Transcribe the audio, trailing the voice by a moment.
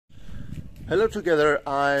Hello together,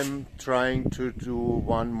 I'm trying to do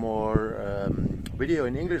one more video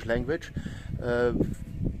in English language.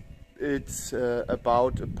 It's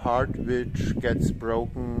about a part which gets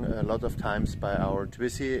broken a lot of times by our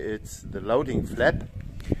Twizy. It's the loading flap.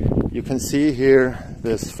 You can see here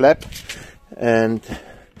this flap, and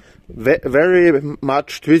very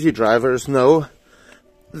much Twizy drivers know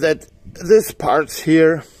that this part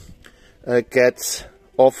here gets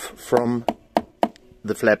off from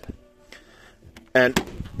the flap. And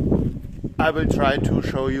I will try to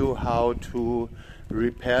show you how to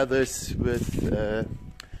repair this with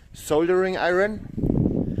soldering iron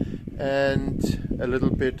and a little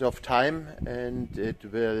bit of time, and it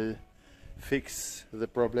will fix the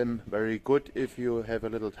problem very good if you have a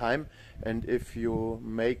little time and if you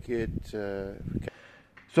make it.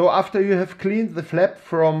 So after you have cleaned the flap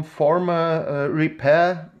from former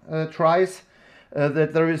repair tries,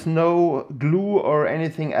 that there is no glue or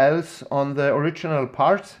anything else on the original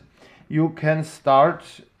parts, you can start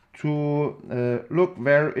to look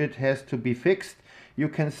where it has to be fixed. You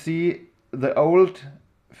can see the old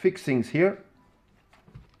fixings here,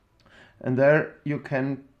 and there you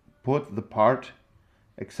can put the part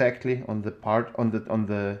exactly on the part on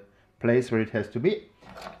the place where it has to be.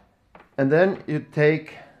 And then you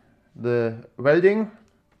take the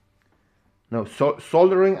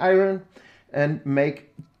soldering iron and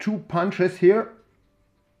make 2 punches here.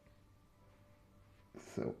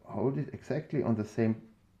 So hold it exactly on the same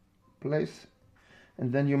place,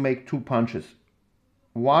 and then you make 2 punches.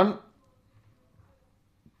 1,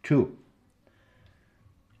 2.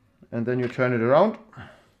 And then you turn it around.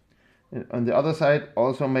 And on the other side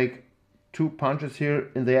also make 2 punches here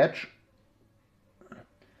in the edge.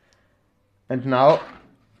 And now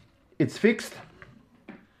it's fixed.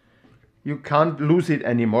 You can't lose it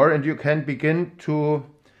anymore, and you can begin to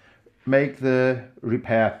make the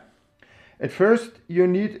repair. At first you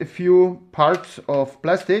need a few parts of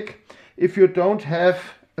plastic. If you don't have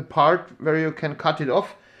a part where you can cut it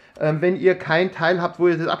off, wenn ihr kein Teil habt, wo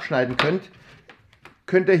ihr das abschneiden könnt,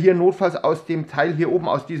 könnt ihr hier notfalls aus dem Teil hier oben,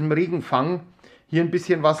 aus diesem Regenfang, hier ein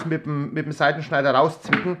bisschen was mit dem Seitenschneider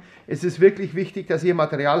rauszwicken. Es ist wirklich wichtig, dass ihr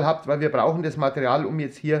Material habt, weil wir brauchen das Material, um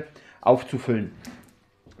jetzt hier aufzufüllen.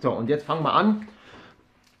 So, und jetzt fangen wir an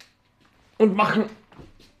und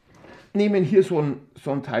nehmen hier so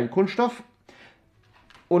ein Teil Kunststoff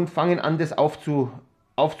und fangen an, das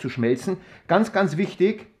aufzuschmelzen. Ganz, ganz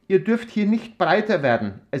wichtig, ihr dürft hier nicht breiter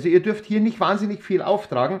werden. Also ihr dürft hier nicht wahnsinnig viel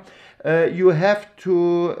auftragen. You have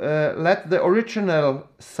to let the original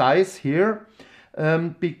size here,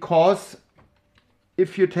 because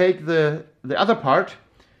if you take the other part,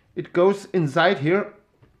 it goes inside here,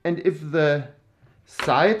 and if the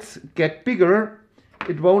sides get bigger,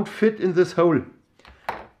 it won't fit in this hole.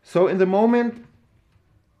 So in the moment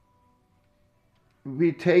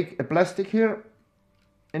we take a plastic here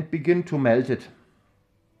and begin to melt it.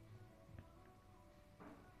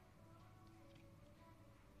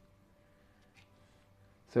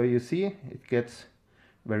 So you see it gets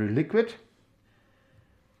very liquid,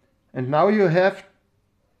 and now you have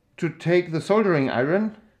to take the soldering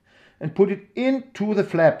iron and put it into the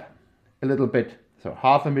flap a little bit. So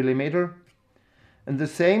 0.5 millimeter, and the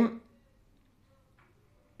same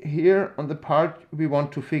here on the part we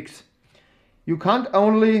want to fix. You can't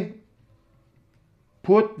only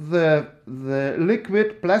put the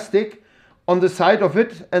liquid plastic on the side of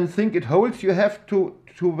it and think it holds. You have to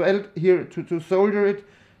weld here, to solder it,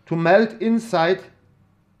 to melt inside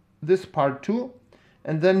this part too,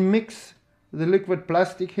 and then mix the liquid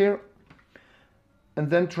plastic here,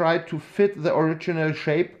 and then try to fit the original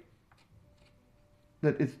shape,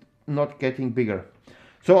 that it's not getting bigger.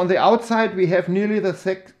 So on the outside we have nearly the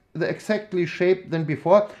exactly shape than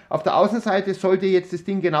before. Auf der Außenseite sollte jetzt das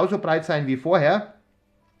Ding genauso breit sein wie vorher.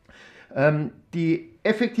 Die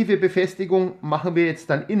effektive Befestigung machen wir jetzt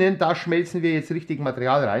dann innen, da schmelzen wir jetzt richtig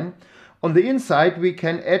Material rein. On the inside we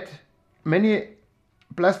can add many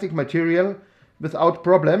plastic material without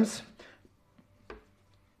problems.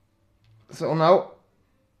 So now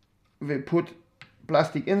we put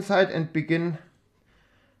plastic inside and begin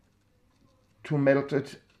to melt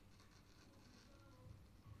it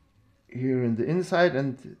here in the inside,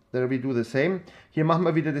 and there we do the same. Hier machen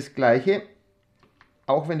wir wieder das gleiche,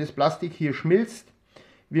 auch wenn das Plastik hier schmilzt.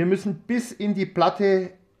 Wir müssen bis in die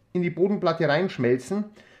Platte, in die Bodenplatte reinschmelzen,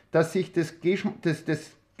 dass sich das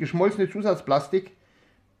geschmolzene Zusatzplastik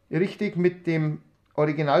richtig mit dem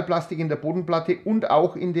Originalplastik in der Bodenplatte und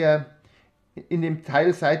auch in dem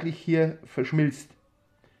Teil seitlich hier verschmilzt.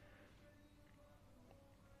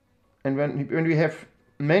 And when we have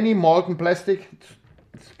many molten plastic,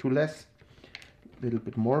 it's too less, a little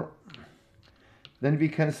bit more. then we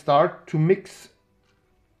can start to mix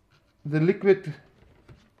the liquid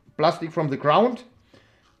plastic from the ground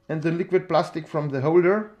and the liquid plastic from the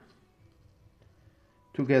holder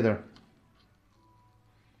together.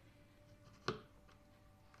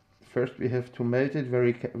 First we have to melt it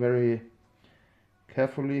very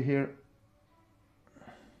carefully here,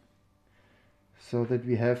 so that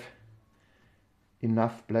we have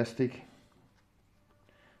enough plastic.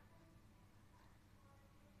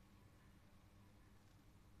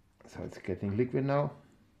 So it's getting liquid now.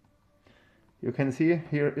 You can see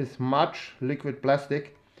here is much liquid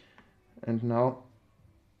plastic, and now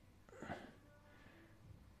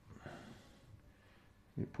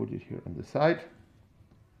we put it here on the side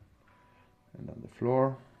and on the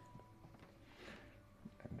floor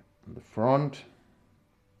and on the front,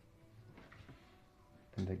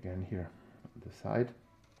 and again here on the side.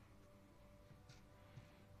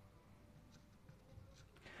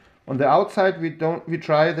 On the outside we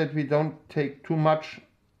try that we don't take too much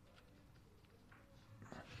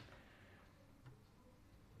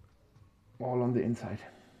all on the inside.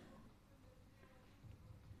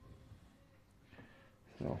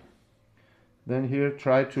 So then here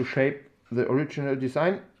try to shape the original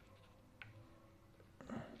design.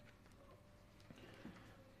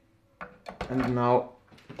 And now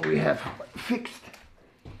we have fixed.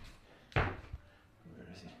 Where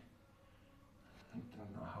is it? I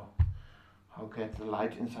don't know how get the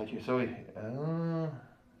light inside here. So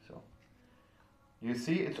you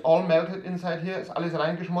see, it's all melted inside here. Ist alles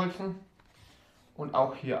reingeschmolzen. Und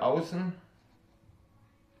auch hier außen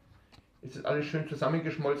ist es alles schön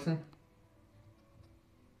zusammengeschmolzen.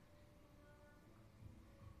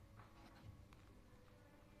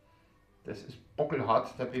 Das ist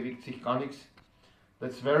bockelhart, da bewegt sich gar nichts.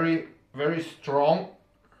 That's very strong.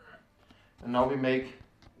 And now we make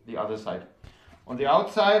the other side. On the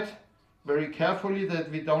outside, very carefully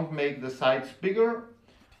that we don't make the sides bigger.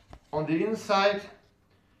 On the inside,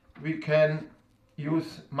 we can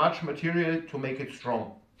use much material to make it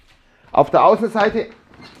strong. Auf der Außenseite,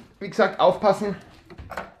 wie gesagt, aufpassen.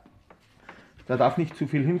 Da darf nicht zu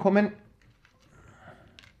viel hinkommen.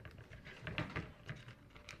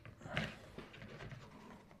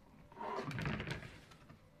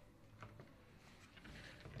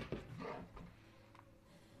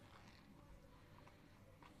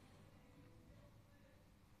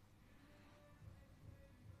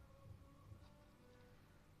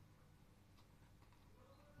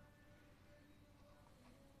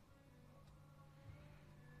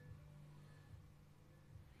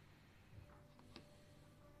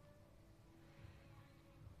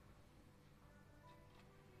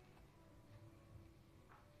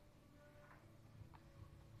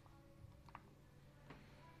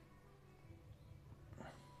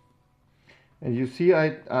 And you see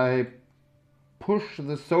I push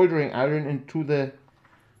the soldering iron into the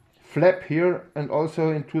flap here and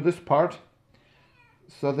also into this part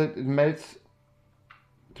so that it melts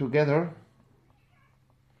together.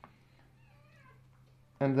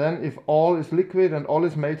 And then if all is liquid and all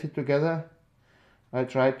is melted together, I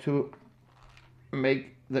try to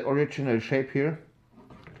make the original shape here.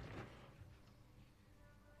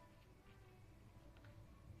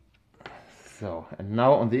 So, and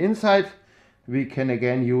now on the inside we can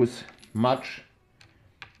again use much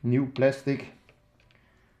new plastic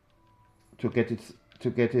to get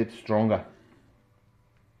it stronger.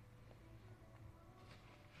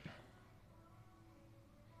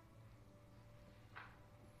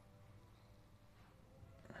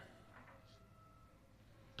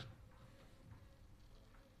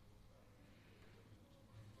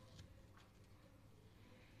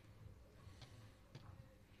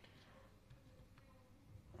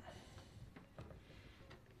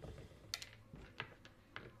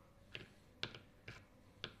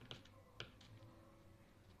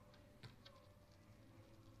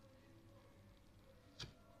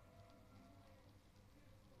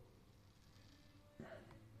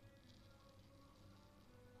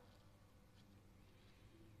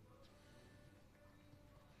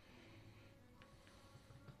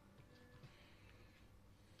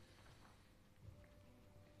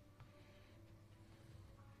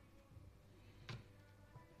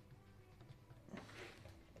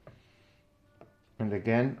 And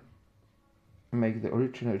again make the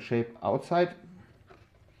original shape outside.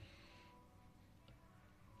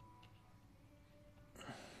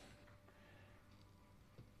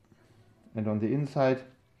 And on the inside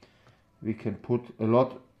we can put a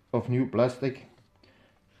lot of new plastic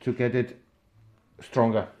to get it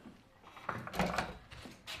stronger.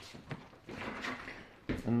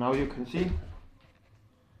 And now you can see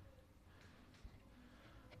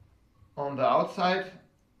on the outside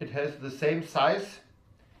it has the same size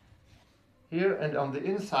here, and on the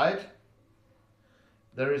inside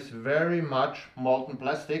there is very much molten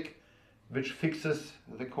plastic which fixes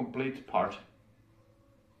the complete part.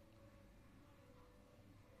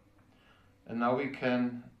 And now we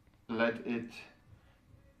can let it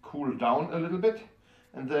cool down a little bit,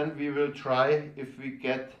 and then we will try if we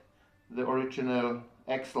get the original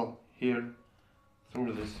axle here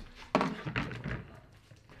through this.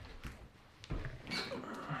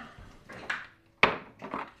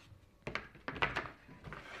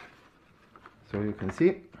 So you can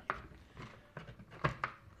see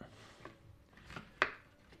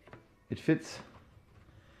it fits,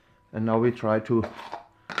 and now we try to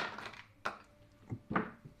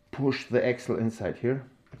push the axle inside here.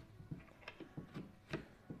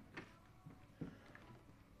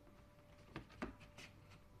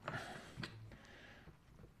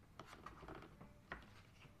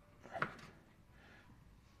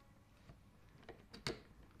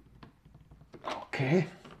 Okay,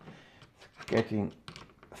 it's getting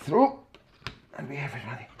through, and we have it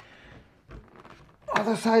on the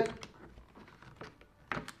other side.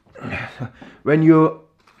 When you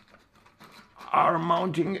are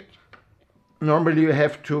mounting it, normally you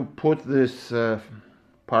have to put this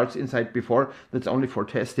parts inside before. That's only for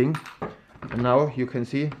testing, and now you can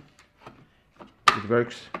see it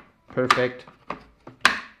works perfect.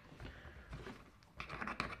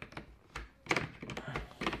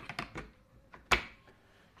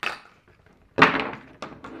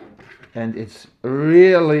 And it's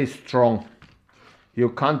really strong. You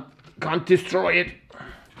can't destroy it.